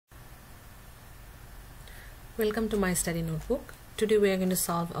Welcome to my study notebook. Today we are going to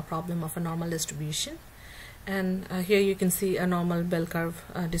solve a problem of a normal distribution, and here you can see a normal bell curve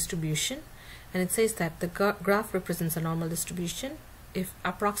distribution, and it says that the graph represents a normal distribution if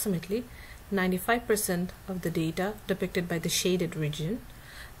approximately 95% of the data depicted by the shaded region,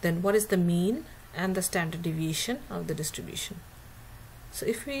 then what is the mean and the standard deviation of the distribution. So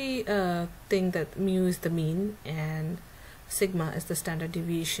if we think that mu is the mean and sigma is the standard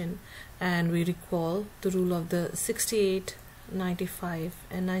deviation, and we recall the rule of the 68, 95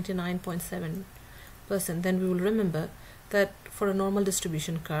 and 99.7%, then we will remember that for a normal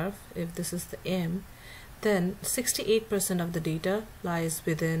distribution curve, if this is the m, then 68% of the data lies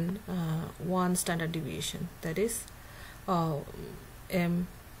within one standard deviation, that is m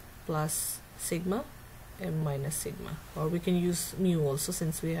plus sigma, m minus sigma, or we can use mu also,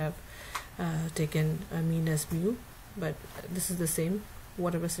 since we have taken a mean as mu, but this is the same,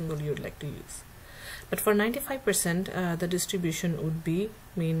 whatever symbol you would like to use. But for 95%, the distribution would be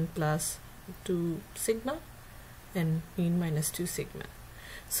mean plus 2 sigma and mean minus 2 sigma.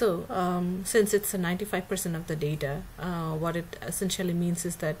 So since it's a 95% of the data, what it essentially means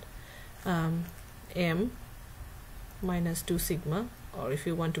is that m minus 2 sigma, or if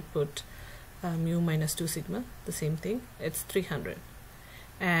you want to put mu minus 2 sigma, the same thing, it's 300,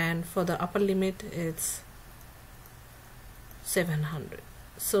 and for the upper limit it's 700.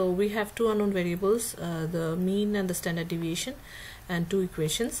 So we have two unknown variables, the mean and the standard deviation, and two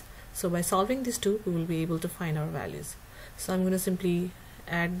equations. So by solving these two, we will be able to find our values. So I'm going to simply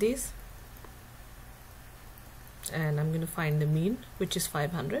add these, and I'm going to find the mean, which is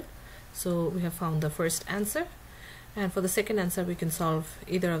 500. So we have found the first answer, and for the second answer we can solve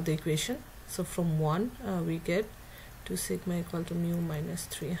either of the equation. So from 1 we get 2 sigma equal to mu minus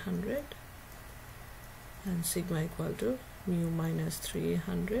 300 and sigma equal to mu minus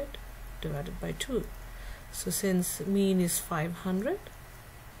 300 divided by 2. So since mean is 500,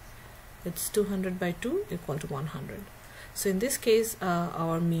 it's 200 by 2 equal to 100. So in this case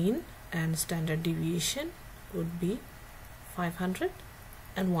our mean and standard deviation would be 500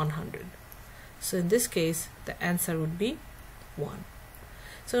 and 100. So in this case the answer would be 1.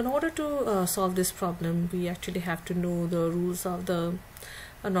 So in order to solve this problem, we actually have to know the rules of the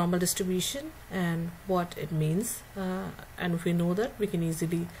normal distribution and what it means, and if we know that, we can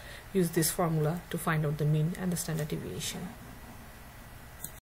easily use this formula to find out the mean and the standard deviation.